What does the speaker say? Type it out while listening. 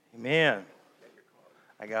Amen.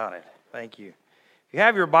 I got it. Thank you. If you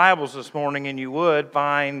have your Bibles this morning and you would,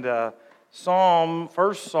 find First Samuel,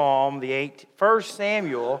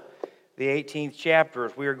 the 18th chapter,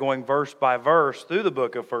 as we are going verse by verse through the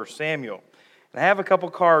book of First Samuel. And I have a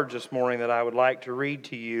couple cards this morning that I would like to read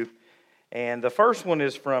to you. And the first one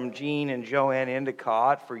is from Gene and Joanne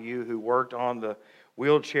Endicott, for you who worked on the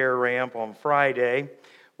wheelchair ramp on Friday.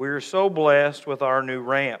 We are so blessed with our new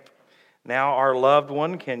ramp. Now our loved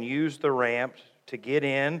one can use the ramp to get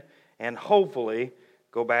in and hopefully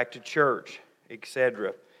go back to church,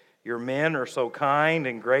 etc. Your men are so kind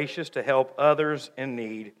and gracious to help others in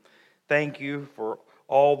need. Thank you for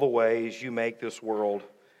all the ways you make this world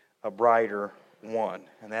a brighter one.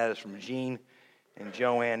 And that is from Gene and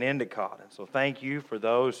Joanne Endicott. And so thank you for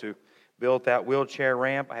those who built that wheelchair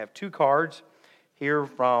ramp. I have two cards here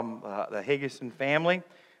from the Higginson family.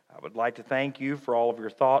 I would like to thank you for all of your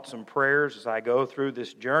thoughts and prayers as I go through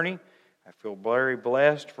this journey. I feel very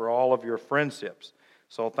blessed for all of your friendships.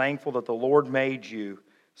 So thankful that the Lord made you.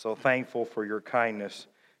 So thankful for your kindness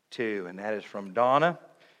too. And that is from Donna.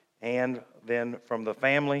 And then from the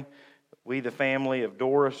family, we, the family of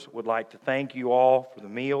Doris, would like to thank you all for the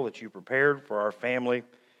meal that you prepared for our family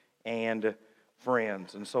and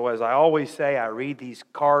friends. And so as I always say, I read these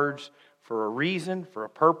cards for a reason, for a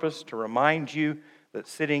purpose, to remind you that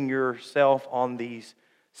sitting yourself on these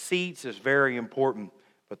seats is very important,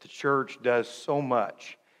 but the church does so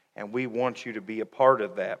much, and we want you to be a part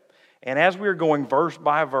of that. And as we're going verse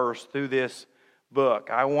by verse through this book,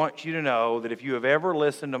 I want you to know that if you have ever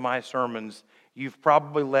listened to my sermons, you've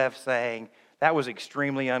probably left saying, that was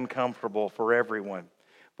extremely uncomfortable for everyone.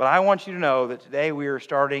 But I want you to know that today we are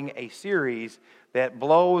starting a series that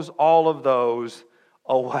blows all of those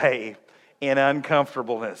away in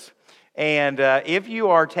uncomfortableness. And if you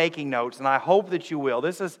are taking notes, and I hope that you will,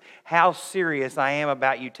 this is how serious I am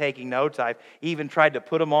about you taking notes. I've even tried to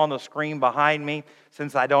put them on the screen behind me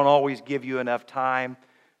since I don't always give you enough time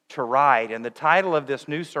to write. And the title of this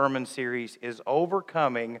new sermon series is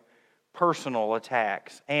Overcoming Personal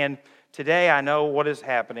Attacks. And today I know what is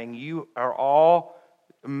happening. You are all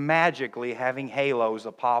magically having halos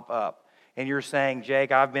pop up. And you're saying,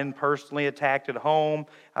 Jake, I've been personally attacked at home.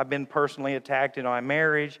 I've been personally attacked in my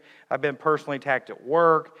marriage. I've been personally attacked at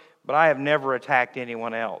work. But I have never attacked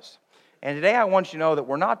anyone else. And today I want you to know that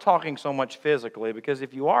we're not talking so much physically, because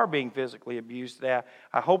if you are being physically abused today,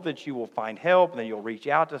 I hope that you will find help and that you'll reach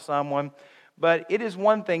out to someone. But it is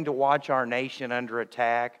one thing to watch our nation under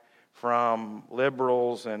attack from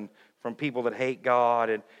liberals and from people that hate God.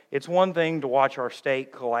 And it's one thing to watch our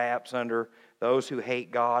state collapse under those who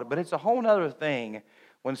hate God. But it's a whole other thing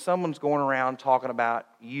when someone's going around talking about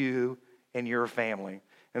you and your family.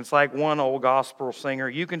 And it's like one old gospel singer,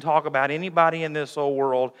 you can talk about anybody in this old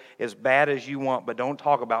world as bad as you want, but don't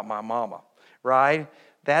talk about my mama, right?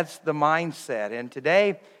 That's the mindset. And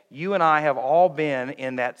today, you and I have all been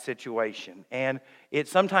in that situation. And it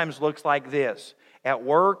sometimes looks like this. At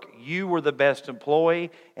work, you were the best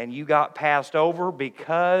employee, and you got passed over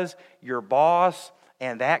because your boss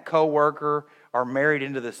and that coworker are married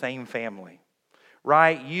into the same family,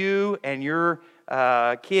 right? You and your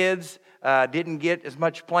kids didn't get as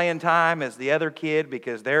much playing time as the other kid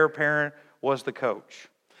because their parent was the coach.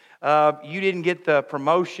 You didn't get the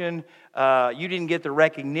promotion. You didn't get the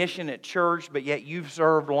recognition at church, but yet you've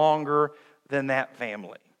served longer than that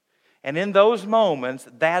family. And in those moments,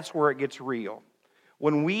 that's where it gets real.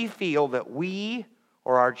 When we feel that we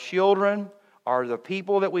or our children or the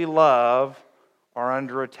people that we love are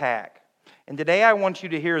under attack. And today I want you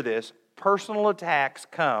to hear this. Personal attacks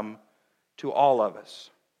come to all of us.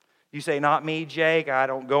 You say, not me, Jake. I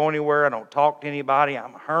don't go anywhere. I don't talk to anybody.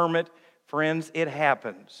 I'm a hermit. Friends, it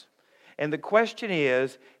happens. And the question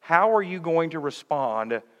is, how are you going to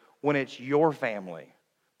respond when it's your family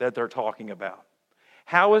that they're talking about?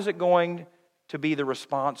 How is it going to be the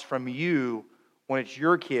response from you when it's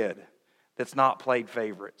your kid that's not played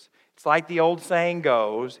favorites? It's like the old saying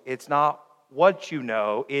goes, it's not what you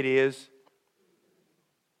know, it is.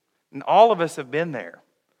 And all of us have been there.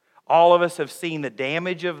 All of us have seen the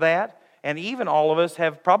damage of that, and even all of us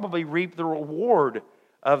have probably reaped the reward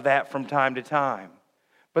of that from time to time.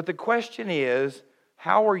 But the question is,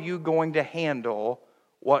 how are you going to handle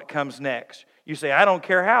what comes next? You say, I don't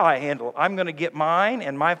care how I handle it. I'm going to get mine,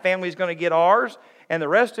 and my family's going to get ours, and the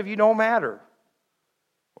rest of you don't matter.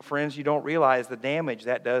 Well, friends, you don't realize the damage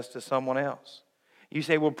that does to someone else. You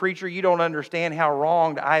say, well, preacher, you don't understand how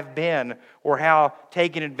wronged I've been or how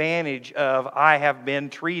taken advantage of I have been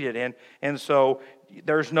treated. And so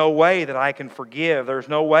there's no way that I can forgive. There's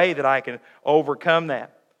no way that I can overcome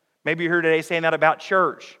that. Maybe you're here today saying that about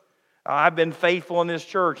church. I've been faithful in this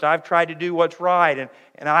church. I've tried to do what's right,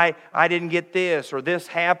 and I didn't get this, or this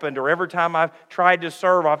happened, or every time I've tried to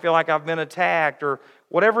serve, I feel like I've been attacked, or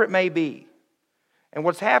whatever it may be. And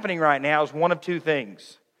what's happening right now is one of two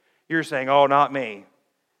things. You're saying, oh, not me.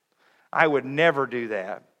 I would never do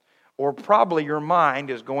that. Or probably your mind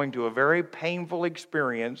is going to a very painful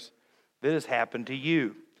experience that has happened to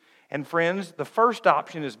you. And friends, the first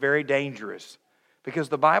option is very dangerous, because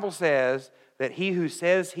the Bible says that he who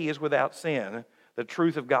says he is without sin, the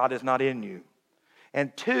truth of God is not in you.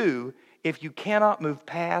 And two, if you cannot move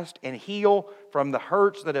past and heal from the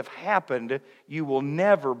hurts that have happened, you will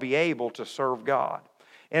never be able to serve God.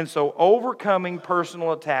 And so overcoming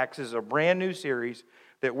personal attacks is a brand new series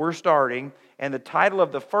that we're starting. And the title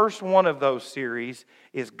of the first one of those series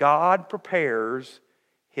is God Prepares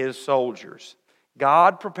His Soldiers.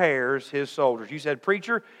 God prepares His soldiers. You said,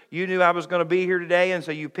 preacher, you knew I was going to be here today, and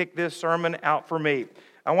so you picked this sermon out for me.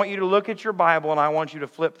 I want you to look at your Bible, and I want you to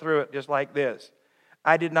flip through it just like this.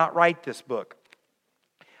 I did not write this book.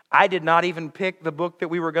 I did not even pick the book that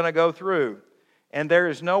we were going to go through. And there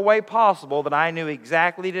is no way possible that I knew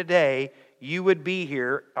exactly today you would be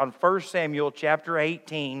here on 1 Samuel chapter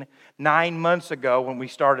 18, 9 months ago when we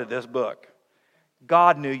started this book.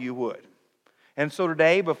 God knew you would. And so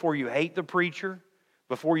today, before you hate the preacher,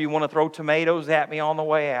 before you want to throw tomatoes at me on the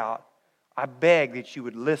way out, I beg that you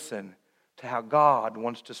would listen to how God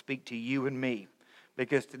wants to speak to you and me.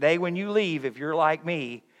 Because today when you leave, if you're like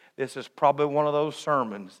me, this is probably one of those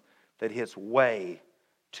sermons that hits way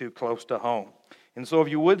too close to home. And so if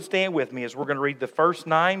you would stand with me as we're going to read the first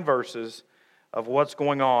 9 verses of what's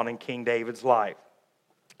going on in King David's life.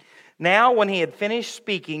 Now when he had finished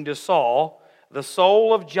speaking to Saul, the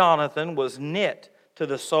soul of Jonathan was knit to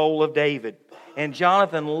the soul of David, and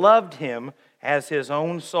Jonathan loved him as his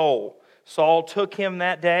own soul. Saul took him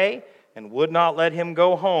that day and would not let him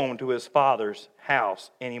go home to his father's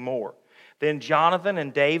house anymore. Then Jonathan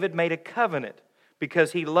and David made a covenant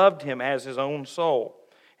because he loved him as his own soul.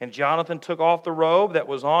 And Jonathan took off the robe that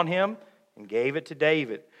was on him and gave it to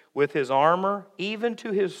David, with his armor, even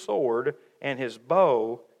to his sword, and his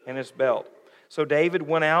bow and his belt. So David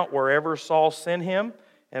went out wherever Saul sent him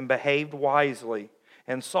and behaved wisely.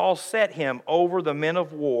 And Saul set him over the men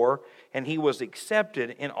of war, and he was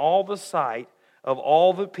accepted in all the sight of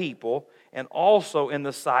all the people, and also in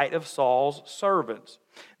the sight of Saul's servants.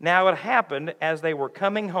 Now it happened as they were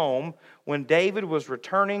coming home, when David was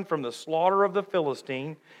returning from the slaughter of the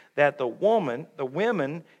Philistine, that the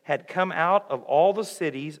women had come out of all the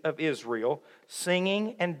cities of Israel,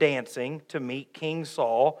 singing and dancing to meet King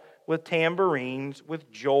Saul, with tambourines,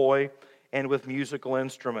 with joy, and with musical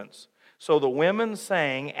instruments. So the women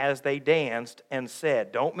sang as they danced and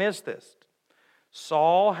said, don't miss this,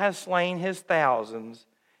 Saul has slain his thousands,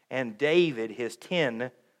 and David his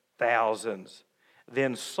 10,000s.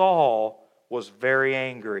 Then Saul was very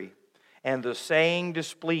angry, and the saying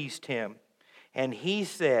displeased him. And he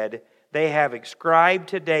said, they have ascribed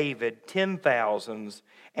to David 10,000s,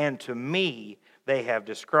 and to me they have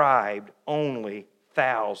described only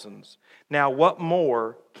thousands. Now what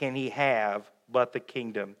more can he have but the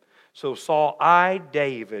kingdom? So Saul eyed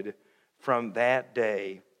David from that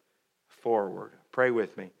day forward. Pray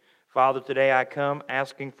with me. Father, today I come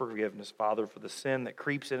asking forgiveness, Father, for the sin that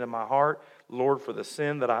creeps into my heart. Lord, for the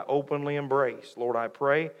sin that I openly embrace. Lord, I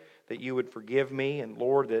pray that you would forgive me, and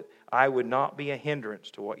Lord, that I would not be a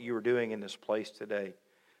hindrance to what you are doing in this place today.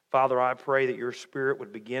 Father, I pray that your Spirit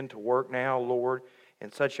would begin to work now, Lord,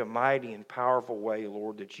 in such a mighty and powerful way,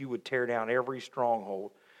 Lord, that you would tear down every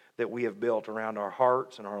stronghold that we have built around our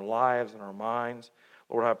hearts and our lives and our minds.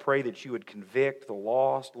 Lord, I pray that you would convict the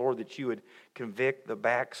lost, Lord, that you would convict the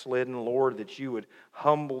backslidden, Lord, that you would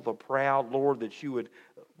humble the proud, Lord, that you would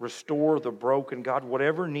restore the broken. God,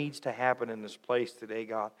 whatever needs to happen in this place today,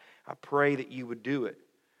 God, I pray that you would do it,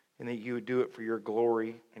 and that you would do it for your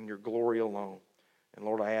glory and your glory alone. And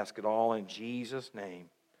Lord, I ask it all in Jesus' name.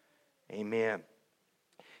 Amen.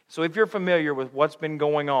 So if you're familiar with what's been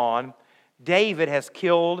going on, David has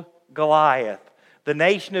killed Goliath. The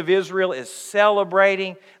nation of Israel is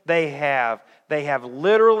celebrating. They have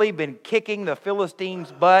literally been kicking the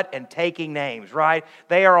Philistines' butt and taking names, right?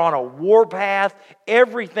 They are on a warpath.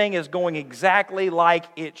 Everything is going exactly like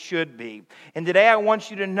it should be. And today I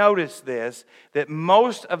want you to notice this, that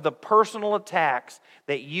most of the personal attacks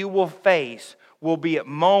that you will face will be at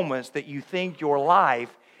moments that you think your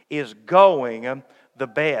life is going the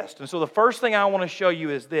best. And so the first thing I want to show you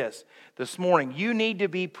is this morning. You need to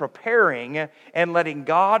be preparing and letting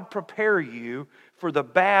God prepare you for the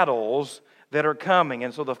battles that are coming.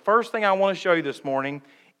 And so the first thing I want to show you this morning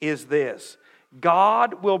is this.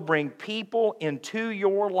 God will bring people into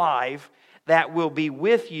your life that will be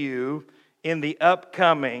with you in the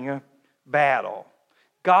upcoming battle.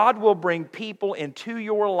 God will bring people into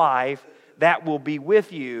your life that will be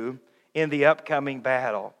with you in the upcoming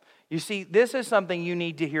battle. You see, this is something you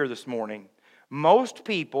need to hear this morning. Most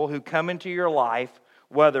people who come into your life,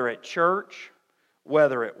 whether at church,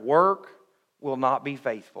 whether at work, will not be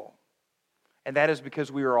faithful. And that is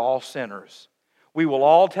because we are all sinners. We will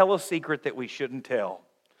all tell a secret that we shouldn't tell.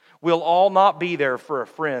 We'll all not be there for a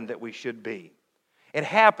friend that we should be. It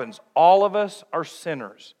happens. All of us are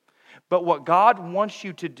sinners. But what God wants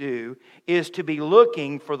you to do is to be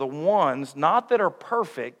looking for the ones, not that are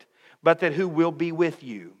perfect, but that who will be with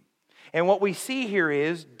you. And what we see here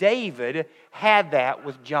is David had that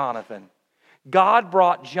with Jonathan. God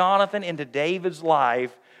brought Jonathan into David's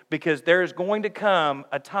life because there is going to come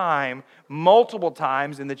a time, multiple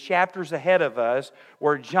times in the chapters ahead of us,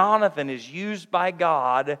 where Jonathan is used by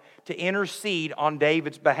God to intercede on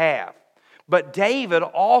David's behalf. But David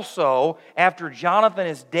also, after Jonathan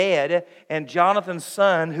is dead and Jonathan's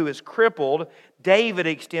son who is crippled, David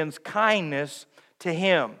extends kindness to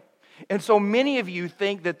him. And so many of you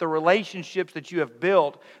think that the relationships that you have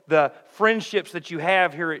built, the friendships that you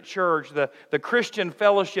have here at church, the Christian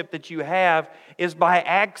fellowship that you have is by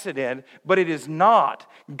accident, but it is not.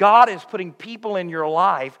 God is putting people in your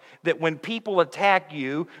life that when people attack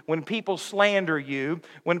you, when people slander you,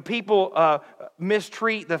 when people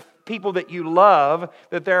mistreat the people that you love,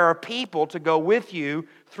 that there are people to go with you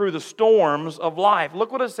through the storms of life.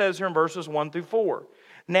 Look what it says here in verses 1 through 4.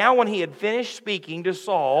 Now when he had finished speaking to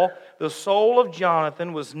Saul, the soul of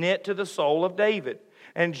Jonathan was knit to the soul of David,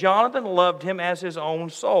 and Jonathan loved him as his own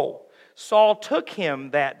soul. Saul took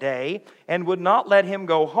him that day and would not let him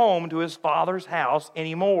go home to his father's house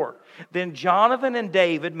anymore. Then Jonathan and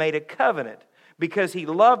David made a covenant because he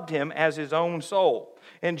loved him as his own soul.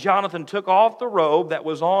 And Jonathan took off the robe that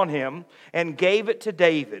was on him and gave it to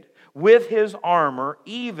David with his armor,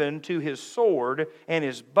 even to his sword and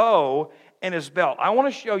his bow and his belt. I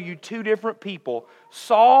want to show you two different people.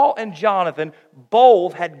 Saul and Jonathan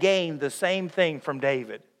both had gained the same thing from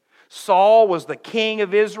David. Saul was the king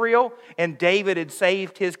of Israel, and David had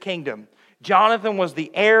saved his kingdom. Jonathan was the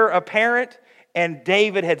heir apparent, and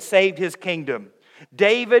David had saved his kingdom.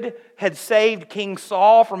 David had saved King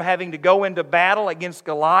Saul from having to go into battle against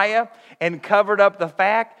Goliath and covered up the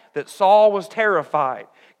fact that Saul was terrified.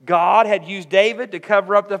 God had used David to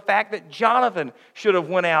cover up the fact that Jonathan should have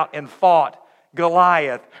went out and fought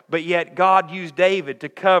Goliath, but yet God used David to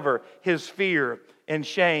cover his fear and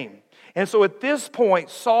shame. And so at this point,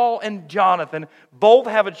 Saul and Jonathan both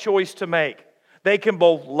have a choice to make. They can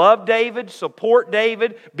both love David, support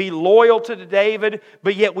David, be loyal to David,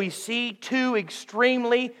 but yet we see two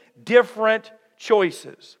extremely different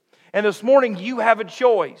choices. And this morning you have a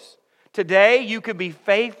choice. Today you can be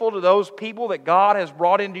faithful to those people that God has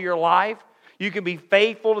brought into your life. You can be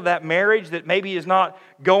faithful to that marriage that maybe is not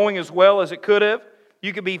going as well as it could have.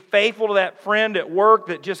 You can be faithful to that friend at work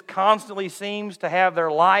that just constantly seems to have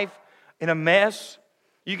their life in a mess.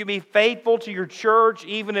 You can be faithful to your church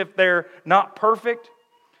even if they're not perfect.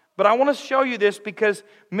 But I want to show you this because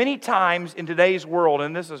many times in today's world,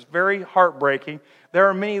 and this is very heartbreaking, there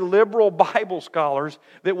are many liberal Bible scholars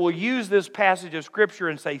that will use this passage of Scripture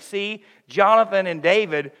and say, see, Jonathan and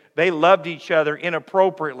David, they loved each other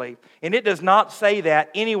inappropriately. And it does not say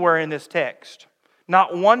that anywhere in this text.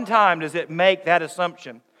 Not one time does it make that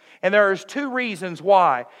assumption. And there is two reasons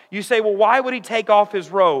why. You say, well, why would he take off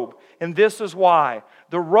his robe? And this is why.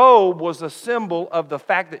 The robe was a symbol of the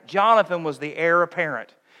fact that Jonathan was the heir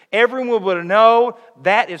apparent. Everyone would know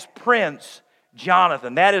that is Prince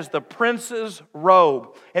Jonathan. That is the prince's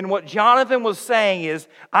robe. And what Jonathan was saying is,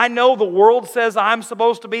 I know the world says I'm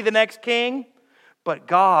supposed to be the next king, but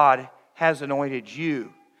God has anointed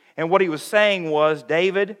you. And what he was saying was,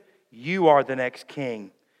 David, you are the next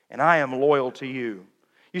king, and I am loyal to you.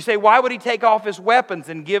 You say, why would he take off his weapons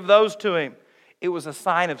and give those to him? It was a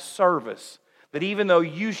sign of service. That even though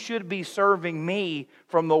you should be serving me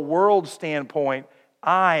from the world standpoint,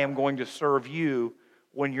 I am going to serve you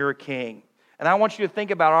when you're king. And I want you to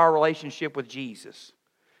think about our relationship with Jesus.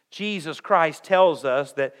 Jesus Christ tells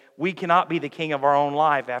us that we cannot be the king of our own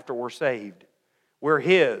life after we're saved. We're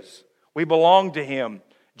His. We belong to Him.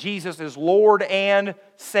 Jesus is Lord and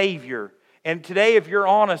Savior. And today, if you're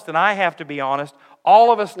honest, and I have to be honest,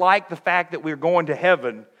 all of us like the fact that we're going to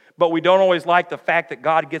heaven, but we don't always like the fact that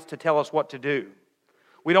God gets to tell us what to do.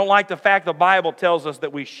 We don't like the fact the Bible tells us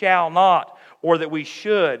that we shall not or that we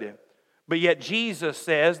should. But yet Jesus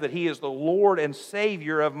says that He is the Lord and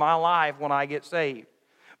Savior of my life when I get saved.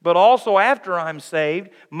 But also after I'm saved,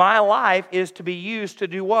 my life is to be used to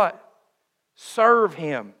do what? Serve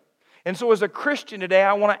Him. And so as a Christian today,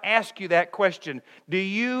 I want to ask you that question. Do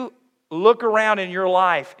you look around in your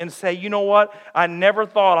life and say, you know what? I never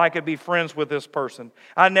thought I could be friends with this person.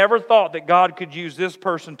 I never thought that God could use this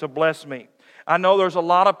person to bless me. I know there's a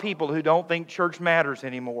lot of people who don't think church matters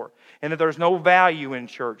anymore and that there's no value in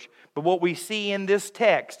church. But what we see in this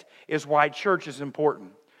text is why church is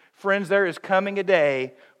important. Friends, there is coming a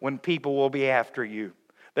day when people will be after you.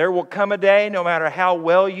 There will come a day, no matter how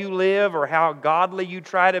well you live or how godly you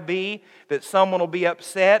try to be, that someone will be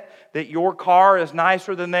upset that your car is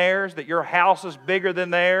nicer than theirs, that your house is bigger than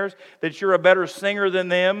theirs, that you're a better singer than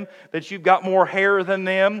them, that you've got more hair than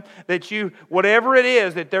them, that you, whatever it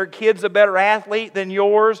is, that their kid's a better athlete than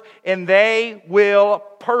yours, and they will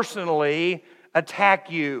personally attack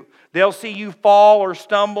you. They'll see you fall or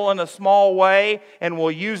stumble in a small way and will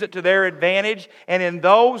use it to their advantage. And in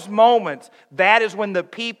those moments, that is when the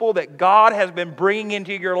people that God has been bringing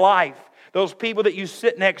into your life, those people that you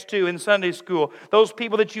sit next to in Sunday school, those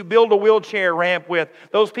people that you build a wheelchair ramp with,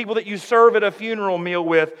 those people that you serve at a funeral meal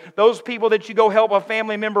with, those people that you go help a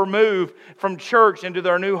family member move from church into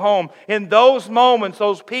their new home. In those moments,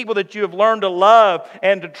 those people that you have learned to love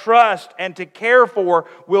and to trust and to care for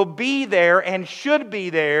will be there and should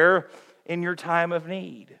be there in your time of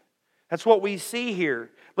need. That's what we see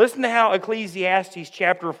here. Listen to how Ecclesiastes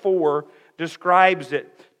chapter 4 describes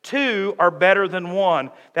it. 2 are better than 1.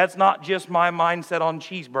 That's not just my mindset on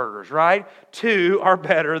cheeseburgers, right? 2 are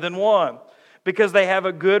better than 1 because they have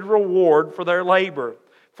a good reward for their labor.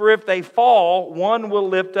 For if they fall, one will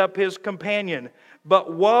lift up his companion.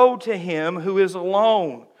 But woe to him who is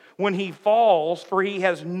alone when he falls, for he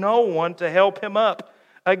has no one to help him up.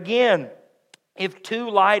 Again, if 2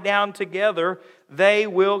 lie down together, they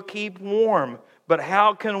will keep warm. But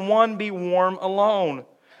how can one be warm alone?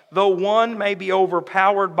 Though one may be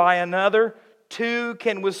overpowered by another, 2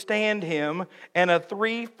 can withstand him, and a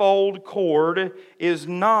threefold cord is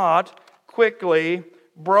not quickly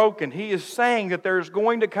broken. He is saying that there's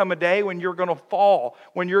going to come a day when you're going to fall,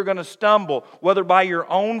 when you're going to stumble, whether by your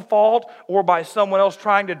own fault or by someone else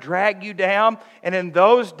trying to drag you down. And in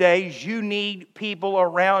those days, you need people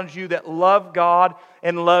around you that love God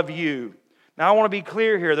and love you. Now, I want to be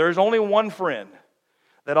clear here. There's only one friend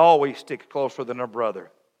that always sticks closer than a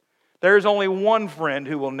brother. There's only one friend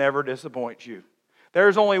who will never disappoint you.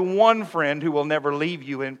 There's only one friend who will never leave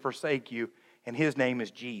you and forsake you, and His name is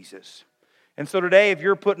Jesus. And so today, if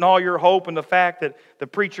you're putting all your hope in the fact that the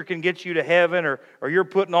preacher can get you to heaven, or you're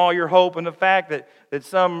putting all your hope in the fact that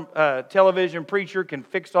some television preacher can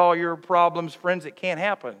fix all your problems, friends, it can't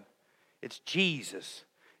happen. It's Jesus.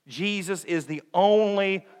 Jesus is the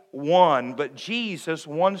only one, but Jesus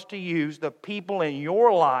wants to use the people in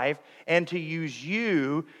your life and to use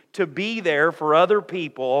you to be there for other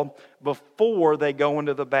people before they go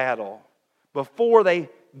into the battle, before they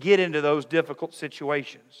get into those difficult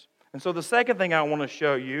situations. And so the second thing I want to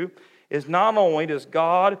show you is not only does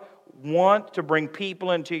God want to bring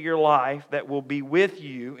people into your life that will be with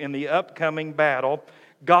you in the upcoming battle,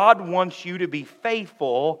 God wants you to be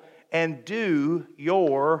faithful and do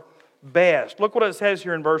your best. Look what it says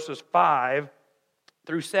here in verses 5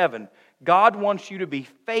 through 7. God wants you to be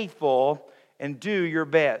faithful and do your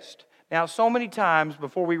best. Now, so many times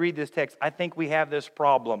before we read this text, I think we have this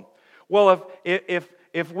problem. Well,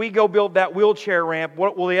 if we go build that wheelchair ramp,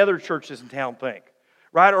 what will the other churches in town think?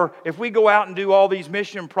 Right? Or if we go out and do all these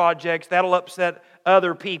mission projects, that'll upset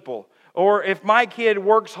other people. Or if my kid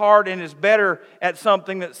works hard and is better at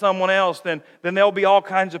something than someone else, then there'll be all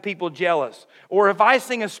kinds of people jealous. Or if I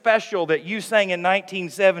sing a special that you sang in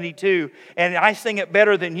 1972 and I sing it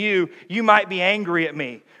better than you might be angry at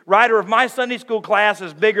me. Right? Or if my Sunday school class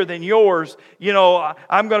is bigger than yours,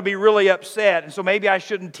 I'm going to be really upset. And so maybe I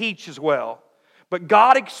shouldn't teach as well. But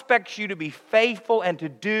God expects you to be faithful and to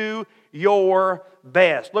do your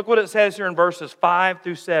best. Look what it says here in verses 5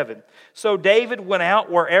 through 7. So David went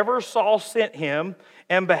out wherever Saul sent him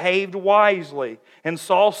and behaved wisely. And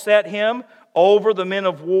Saul set him over the men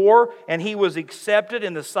of war, and he was accepted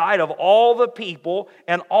in the sight of all the people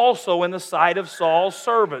and also in the sight of Saul's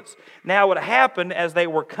servants. Now it happened as they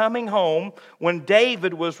were coming home, when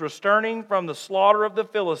David was returning from the slaughter of the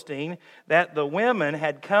Philistine, that the women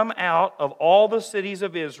had come out of all the cities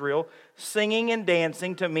of Israel, singing and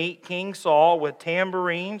dancing to meet King Saul with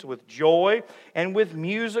tambourines, with joy, and with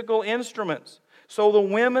musical instruments. So the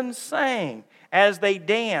women sang as they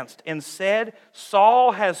danced and said,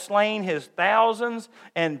 Saul has slain his thousands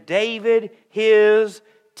and David his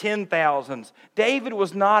 10,000s. David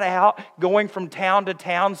was not out going from town to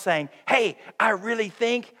town saying, hey, I really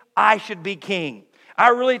think I should be king. I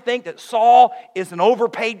really think that Saul is an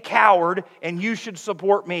overpaid coward and you should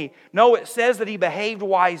support me. No, it says that he behaved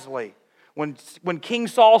wisely. When King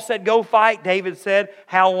Saul said, go fight, David said,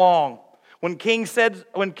 how long? When King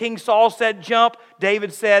Saul said, jump,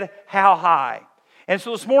 David said, how high? And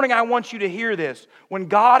so this morning I want you to hear this. When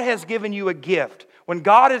God has given you a gift, when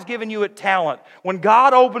God has given you a talent, when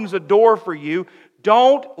God opens a door for you,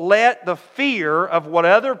 don't let the fear of what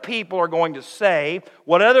other people are going to say,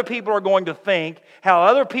 what other people are going to think, how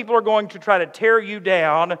other people are going to try to tear you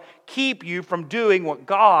down, keep you from doing what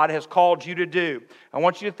God has called you to do. I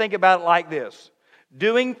want you to think about it like this.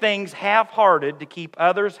 Doing things half-hearted to keep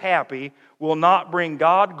others happy will not bring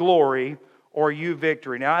God glory or you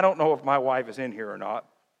victory. Now, I don't know if my wife is in here or not.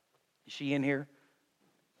 Is she in here?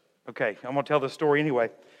 Okay, I'm going to tell this story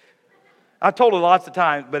anyway. I've told her lots of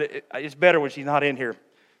times, but it's better when she's not in here.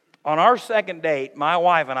 On our second date, my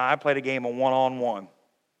wife and I played a game of one-on-one.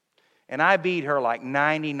 And I beat her like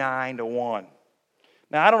 99-1.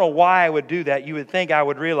 Now, I don't know why I would do that. You would think I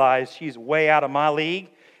would realize she's way out of my league,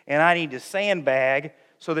 and I need to sandbag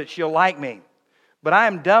so that she'll like me. But I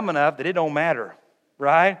am dumb enough that it don't matter,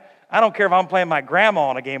 right? I don't care if I'm playing my grandma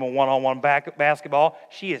in a game of one-on-one basketball.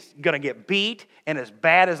 She is going to get beat, and as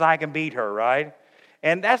bad as I can beat her, right?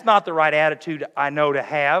 And that's not the right attitude I know to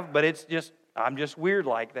have, but I'm just weird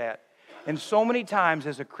like that. And so many times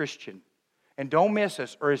as a Christian, and don't miss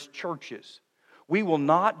us, or as churches, we will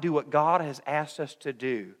not do what God has asked us to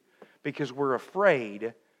do because we're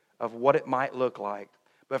afraid of what it might look like.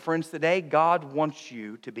 But friends, today God wants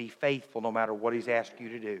you to be faithful no matter what He's asked you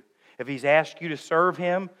to do. If He's asked you to serve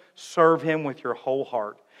Him with your whole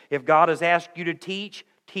heart. If God has asked you to teach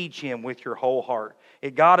Him with your whole heart.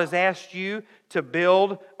 If God has asked you to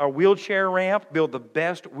build a wheelchair ramp, build the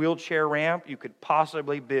best wheelchair ramp you could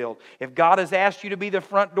possibly build. If God has asked you to be the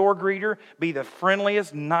front door greeter, be the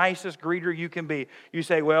friendliest, nicest greeter you can be. You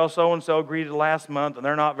say, well, so-and-so greeted last month and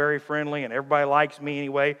they're not very friendly and everybody likes me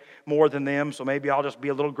anyway more than them, so maybe I'll just be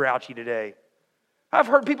a little grouchy today. I've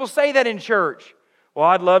heard people say that in church. Well,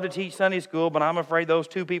 I'd love to teach Sunday school, but I'm afraid those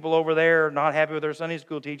two people over there, not happy with their Sunday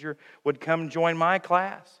school teacher, would come join my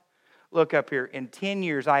class. Look up here. In 10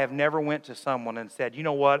 years, I have never went to someone and said, you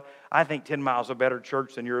know what? I think 10 Miles is a better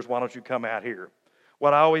church than yours. Why don't you come out here?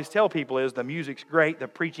 What I always tell people is the music's great. The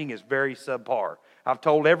preaching is very subpar. I've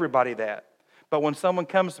told everybody that. But when someone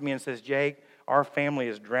comes to me and says, Jake, our family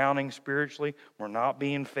is drowning spiritually. We're not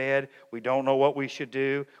being fed. We don't know what we should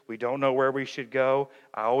do. We don't know where we should go.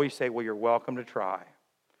 I always say, well, you're welcome to try.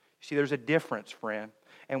 See, there's a difference, friend.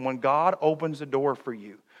 And when God opens a door for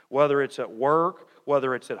you, whether it's at work,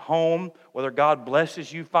 whether it's at home, whether God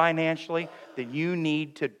blesses you financially, then you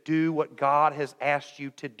need to do what God has asked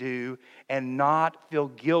you to do and not feel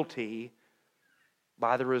guilty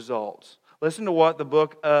by the results. Listen to what the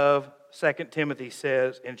book of 2 Timothy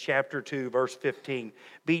says in chapter 2, verse 15.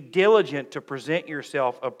 Be diligent to present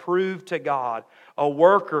yourself approved to God, a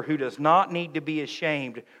worker who does not need to be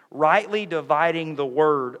ashamed, rightly dividing the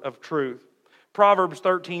word of truth. Proverbs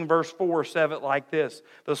 13, verse 4 says it like this.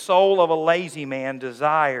 The soul of a lazy man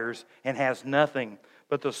desires and has nothing,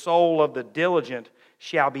 but the soul of the diligent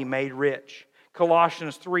shall be made rich.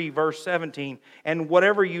 Colossians 3, verse 17, and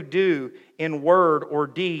whatever you do in word or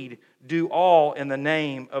deed, do all in the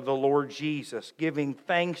name of the Lord Jesus, giving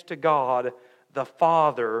thanks to God the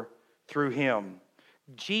Father through Him.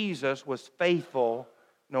 Jesus was faithful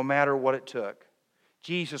no matter what it took.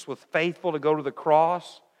 Jesus was faithful to go to the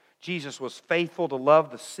cross. Jesus was faithful to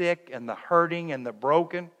love the sick and the hurting and the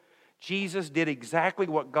broken. Jesus did exactly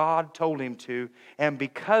what God told Him to, and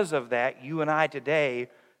because of that, you and I today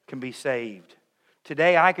can be saved.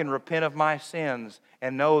 Today I can repent of my sins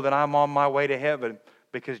and know that I'm on my way to heaven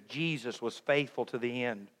because Jesus was faithful to the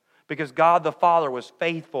end. Because God the Father was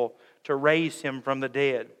faithful to raise Him from the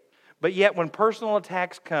dead. But yet when personal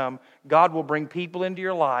attacks come, God will bring people into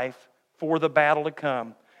your life for the battle to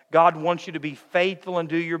come. God wants you to be faithful and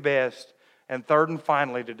do your best. And third and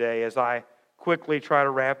finally today, as I quickly try to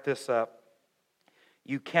wrap this up,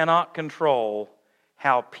 you cannot control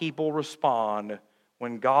how people respond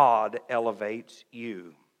when God elevates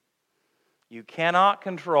you. You cannot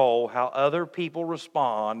control how other people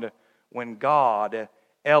respond when God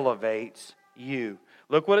elevates you.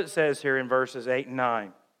 Look what it says here in verses 8 and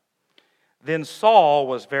 9. Then Saul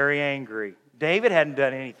was very angry. David hadn't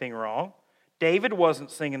done anything wrong. David wasn't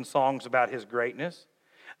singing songs about his greatness.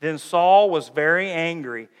 Then Saul was very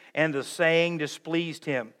angry, and the saying displeased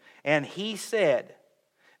him. And he said,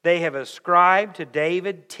 they have ascribed to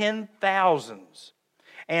David 10,000s,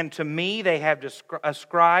 and to me they have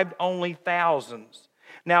ascribed only thousands.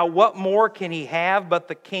 Now what more can he have but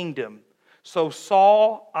the kingdom? So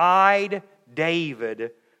Saul eyed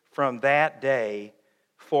David from that day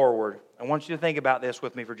forward. I want you to think about this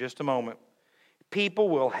with me for just a moment. People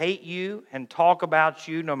will hate you and talk about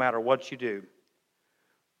you no matter what you do.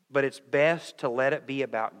 But it's best to let it be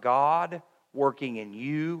about God working in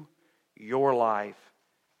you, your life,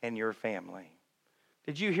 and your family.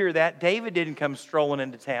 Did you hear that? David didn't come strolling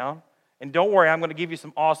into town. And don't worry, I'm going to give you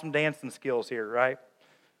some awesome dancing skills here, right?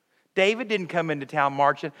 David didn't come into town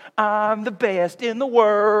marching, I'm the best in the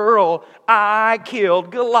world. I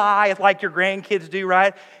killed Goliath, like your grandkids do,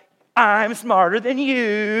 right? I'm smarter than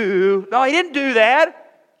you. No, he didn't do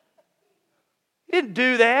that. He didn't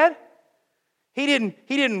do that. He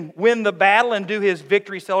didn't win the battle and do his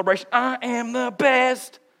victory celebration. I am the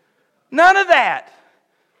best. None of that.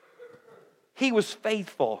 He was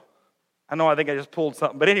faithful. I think I just pulled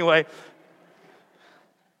something, but anyway.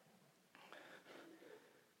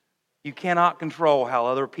 You cannot control how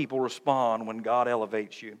other people respond when God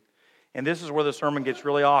elevates you. And this is where the sermon gets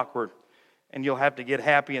really awkward. And you'll have to get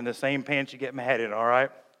happy in the same pants you get mad in, all right?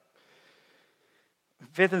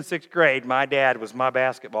 5th and 6th grade, my dad was my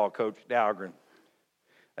basketball coach at Dahlgren.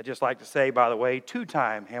 I'd just like to say, by the way,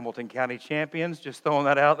 2-time Hamilton County champions, just throwing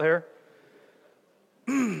that out there.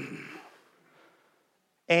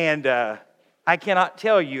 And I cannot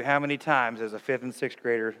tell you how many times as a 5th and 6th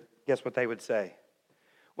grader, guess what they would say?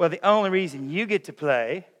 Well, the only reason you get to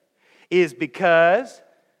play is because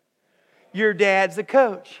your dad's the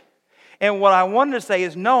coach. And what I wanted to say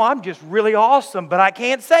is, no, I'm just really awesome, but I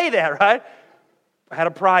can't say that, right? I had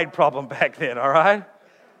a pride problem back then, all right?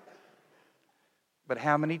 But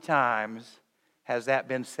how many times has that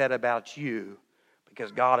been said about you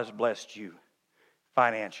because God has blessed you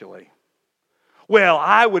financially? Well,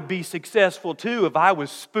 I would be successful too if I was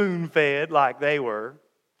spoon-fed like they were.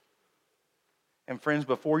 And friends,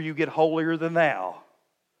 before you get holier than thou,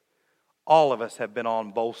 all of us have been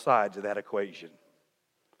on both sides of that equation.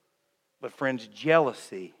 But friends,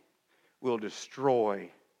 jealousy will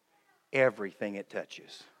destroy everything it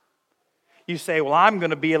touches. You say, well, I'm going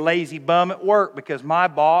to be a lazy bum at work because my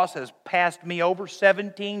boss has passed me over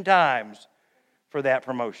 17 times for that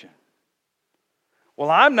promotion. Well,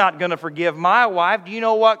 I'm not going to forgive my wife. Do you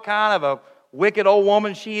know what kind of a wicked old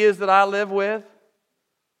woman she is that I live with?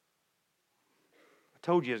 I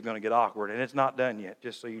told you it's going to get awkward, and it's not done yet,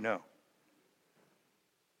 just so you know.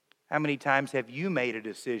 How many times have you made a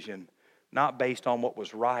decision not based on what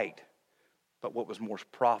was right, but what was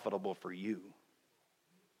most profitable for you?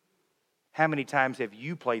 How many times have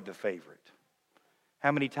you played the favorite?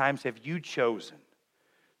 How many times have you chosen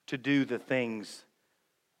to do the things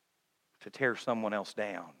to tear someone else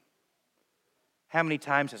down? How many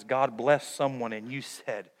times has God blessed someone and you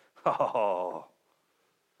said, oh,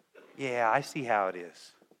 yeah, I see how it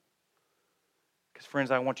is? Because friends,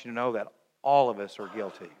 I want you to know that all of us are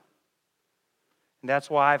guilty. And that's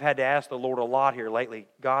why I've had to ask the Lord a lot here lately.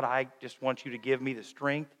 God, I just want you to give me the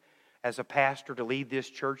strength as a pastor to lead this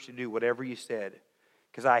church to do whatever you said.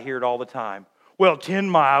 Because I hear it all the time. Well, 10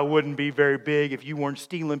 Mile wouldn't be very big if you weren't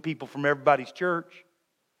stealing people from everybody's church.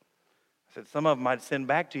 I said, some of them I'd send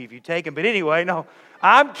back to you if you take them. But anyway, no,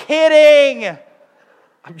 I'm kidding.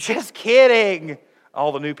 I'm just kidding.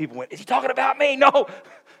 All the new people went, is he talking about me? No,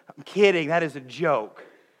 I'm kidding. That is a joke.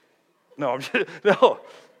 No, no.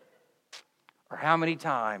 Or how many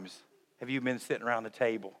times have you been sitting around the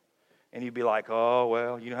table and you'd be like, oh,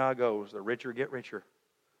 well, you know how it goes. The richer get richer.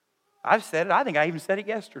 I've said it. I think I even said it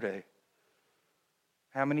yesterday.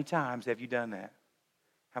 How many times have you done that?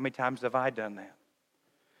 How many times have I done that?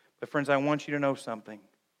 But friends, I want you to know something.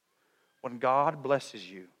 When God blesses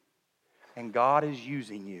you and God is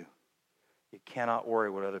using you, you cannot worry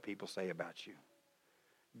what other people say about you.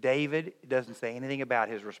 David doesn't say anything about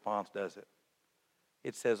his response, does it?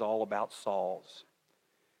 It says all about Saul's.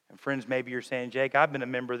 And friends, maybe you're saying, Jake, I've been a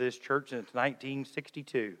member of this church since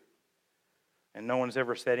 1962, and no one's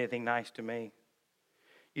ever said anything nice to me.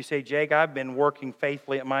 You say, Jake, I've been working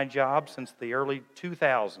faithfully at my job since the early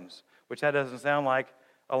 2000s, which that doesn't sound like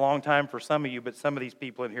a long time for some of you, but some of these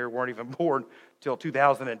people in here weren't even born till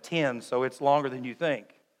 2010, so it's longer than you think.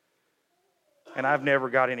 And I've never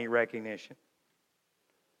got any recognition.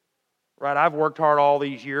 Right, I've worked hard all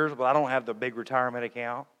these years, but I don't have the big retirement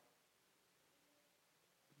account.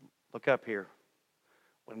 Look up here.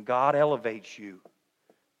 When God elevates you,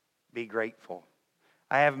 be grateful.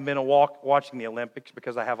 I haven't been watching the Olympics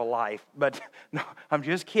because I have a life. But no, I'm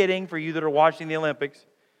just kidding for you that are watching the Olympics.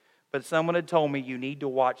 But someone had told me you need to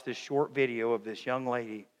watch this short video of this young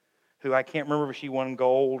lady who I can't remember if she won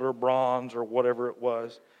gold or bronze or whatever it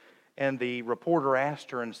was. And the reporter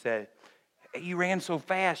asked her and said, you ran so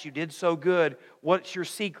fast, you did so good. What's your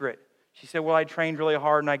secret? She said, well, I trained really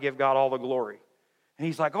hard and I give God all the glory. And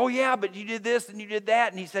he's like, oh yeah, but you did this and you did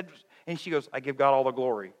that. And she goes, I give God all the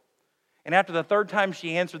glory. And after the third time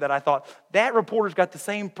she answered that, I thought, that reporter's got the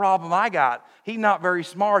same problem I got. He's not very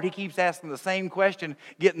smart. He keeps asking the same question,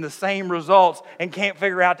 getting the same results, and can't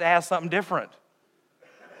figure out to ask something different.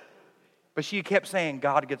 But she kept saying,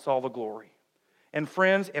 God gets all the glory. And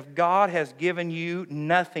friends, if God has given you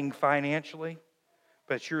nothing financially,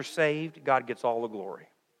 but you're saved, God gets all the glory.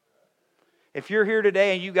 If you're here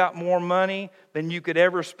today and you got more money than you could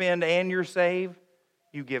ever spend and you're saved,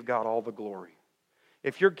 you give God all the glory.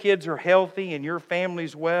 If your kids are healthy and your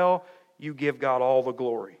family's well, you give God all the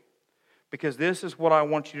glory. Because this is what I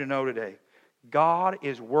want you to know today. God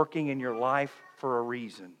is working in your life for a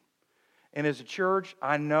reason. And as a church,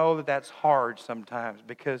 I know that that's hard sometimes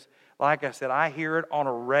because, like I said, I hear it on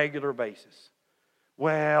a regular basis.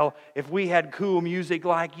 Well, if we had cool music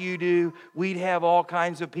like you do, we'd have all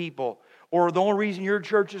kinds of people. Or the only reason your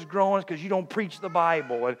church is growing is because you don't preach the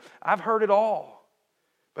Bible. And I've heard it all.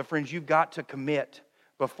 But friends, you've got to commit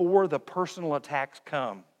before the personal attacks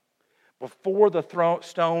come, before the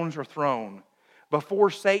stones are thrown, before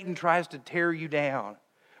Satan tries to tear you down,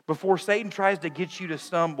 before Satan tries to get you to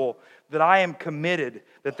stumble, that I am committed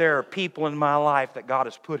that there are people in my life that God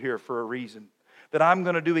has put here for a reason. That I'm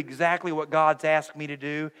going to do exactly what God's asked me to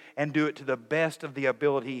do and do it to the best of the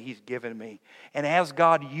ability He's given me. And as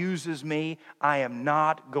God uses me, I am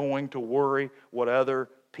not going to worry what other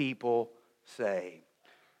people say.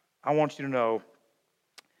 I want you to know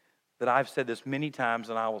that I've said this many times,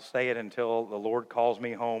 and I will say it until the Lord calls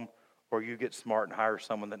me home or you get smart and hire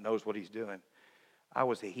someone that knows what he's doing. I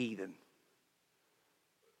was a heathen.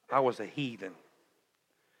 I was a heathen.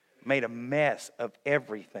 Made a mess of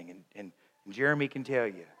everything. And Jeremy can tell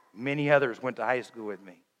you, many others went to high school with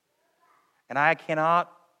me. And I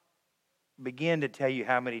cannot begin to tell you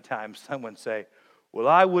how many times someone say, well,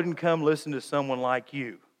 I wouldn't come listen to someone like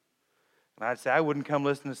you. And I'd say, I wouldn't come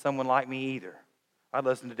listen to someone like me either. I'd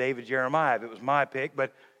listen to David Jeremiah if it was my pick,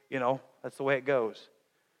 but, that's the way it goes.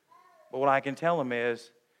 But what I can tell them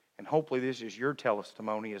is, and hopefully this is your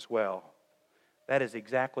testimony as well, that is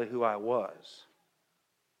exactly who I was.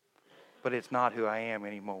 But it's not who I am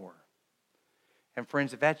anymore. And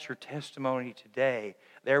friends, if that's your testimony today,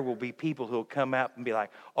 there will be people who will come up and be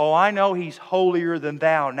like, oh, I know he's holier than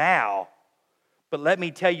thou now, but let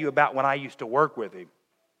me tell you about when I used to work with him.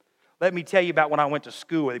 Let me tell you about when I went to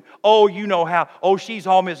school with him. Oh, you know how, she's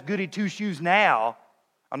all Miss Goody Two-Shoes now.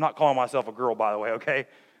 I'm not calling myself a girl, by the way, okay?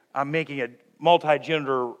 I'm making a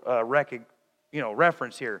multi-gender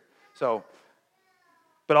reference here.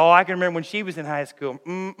 But all I can remember when she was in high school,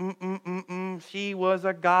 she was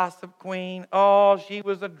a gossip queen. Oh, she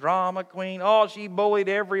was a drama queen. Oh, she bullied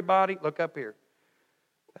everybody. Look up here.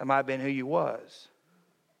 That might have been who you was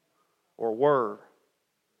or were,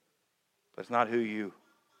 but it's not who you.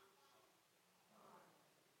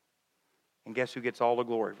 And guess who gets all the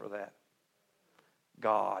glory for that?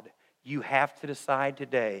 God. You have to decide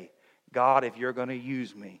today, God, if you're going to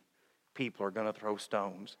use me, people are going to throw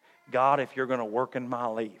stones. God, if you're going to work in my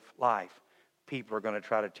life, people are going to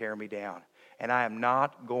try to tear me down. And I am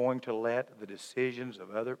not going to let the decisions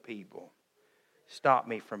of other people stop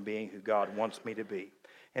me from being who God wants me to be.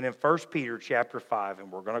 And in 1 Peter chapter 5,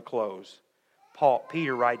 and we're going to close,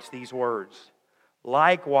 Peter writes these words,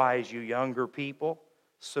 likewise, you younger people,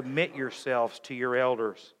 submit yourselves to your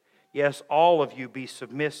elders. Yes, all of you be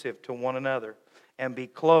submissive to one another and be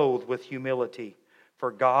clothed with humility.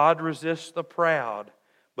 For God resists the proud,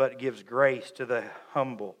 but gives grace to the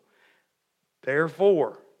humble.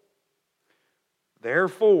 Therefore,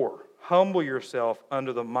 humble yourself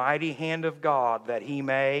under the mighty hand of God, that He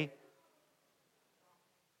may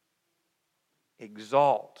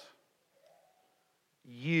exalt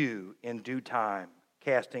you in due time,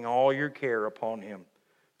 casting all your care upon Him,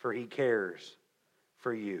 for He cares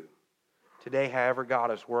for you. Today, however God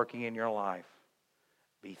is working in your life,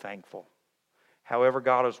 be thankful. However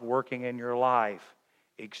God is working in your life,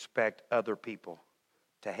 expect other people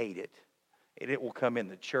to hate it. It will come in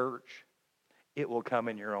the church. It will come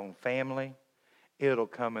in your own family. It'll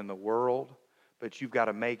come in the world. But you've got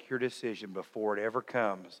to make your decision before it ever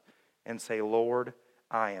comes and say, Lord,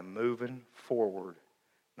 I am moving forward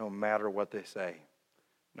no matter what they say,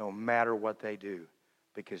 no matter what they do,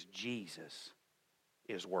 because Jesus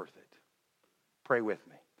is worth it. Pray with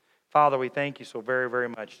me. Father, we thank you so very, very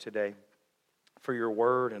much today for your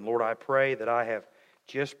word. And Lord, I pray that I have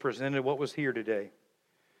just presented what was here today.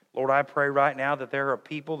 Lord, I pray right now that there are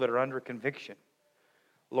people that are under conviction.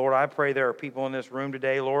 Lord, I pray there are people in this room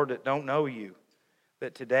today, Lord, that don't know you,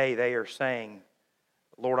 that today they are saying,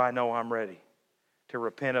 Lord, I know I'm ready to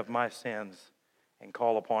repent of my sins and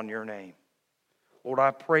call upon your name. Lord,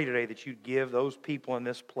 I pray today that you'd give those people in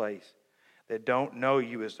this place that don't know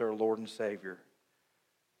you as their Lord and Savior,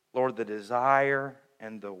 Lord, the desire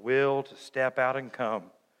and the will to step out and come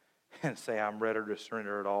and say, I'm ready to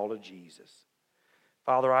surrender it all to Jesus.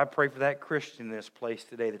 Father, I pray for that Christian in this place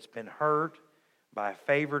today that's been hurt by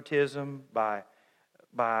favoritism, by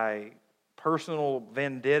personal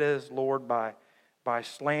vendettas, Lord, by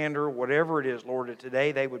slander, whatever it is, Lord, that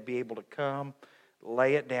today they would be able to come,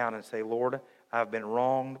 lay it down and say, Lord, I've been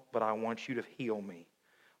wronged, but I want you to heal me.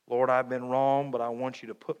 Lord, I've been wronged, but I want you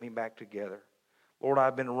to put me back together. Lord,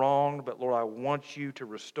 I've been wronged, but Lord, I want you to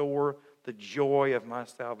restore the joy of my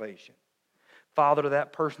salvation. Father, to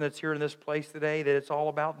that person that's here in this place today, that it's all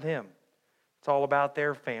about them. It's all about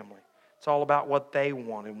their family. It's all about what they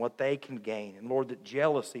want and what they can gain. And Lord, that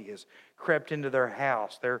jealousy has crept into their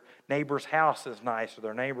house. Their neighbor's house is nicer.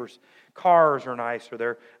 Their neighbor's cars are nicer.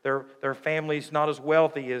 Their family's not as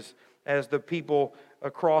wealthy as the people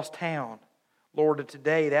across town. Lord, that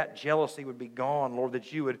today that jealousy would be gone. Lord,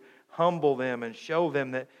 that you would humble them and show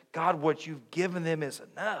them that, God, what you've given them is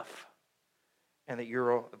enough. And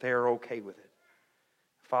that they're okay with it.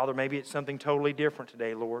 Father, maybe it's something totally different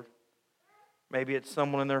today, Lord. Maybe it's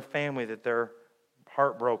someone in their family that they're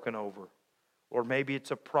heartbroken over. Or maybe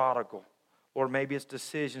it's a prodigal. Or maybe it's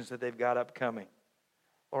decisions that they've got upcoming.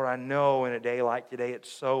 Lord, I know in a day like today it's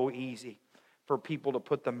so easy for people to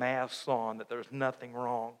put the masks on that there's nothing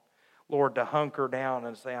wrong. Lord, to hunker down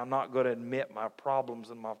and say, I'm not going to admit my problems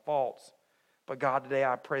and my faults. But God, today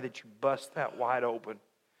I pray that you bust that wide open,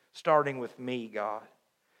 starting with me, God,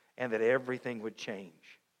 and that everything would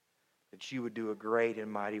change, that you would do a great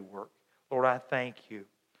and mighty work. Lord, I thank you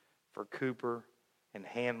for Cooper and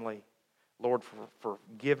Hanley, Lord, for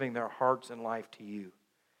giving their hearts and life to you.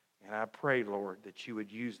 And I pray, Lord, that you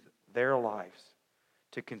would use their lives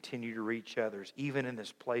to continue to reach others, even in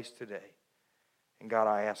this place today. And God,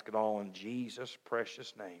 I ask it all in Jesus'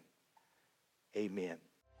 precious name. Amen.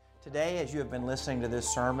 Today, as you have been listening to this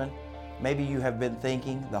sermon, maybe you have been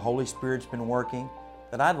thinking, the Holy Spirit's been working,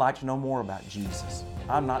 that I'd like to know more about Jesus.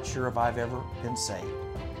 I'm not sure if I've ever been saved.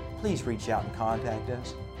 Please reach out and contact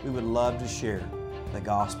us. We would love to share the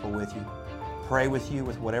gospel with you, pray with you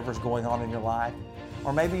with whatever's going on in your life.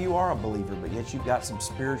 Or maybe you are a believer, but yet you've got some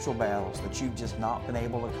spiritual battles that you've just not been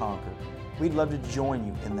able to conquer. We'd love to join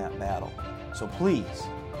you in that battle. So please,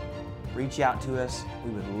 reach out to us.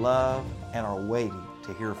 We would love and are waiting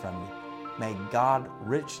to hear from you. May God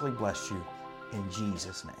richly bless you in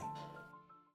Jesus' name.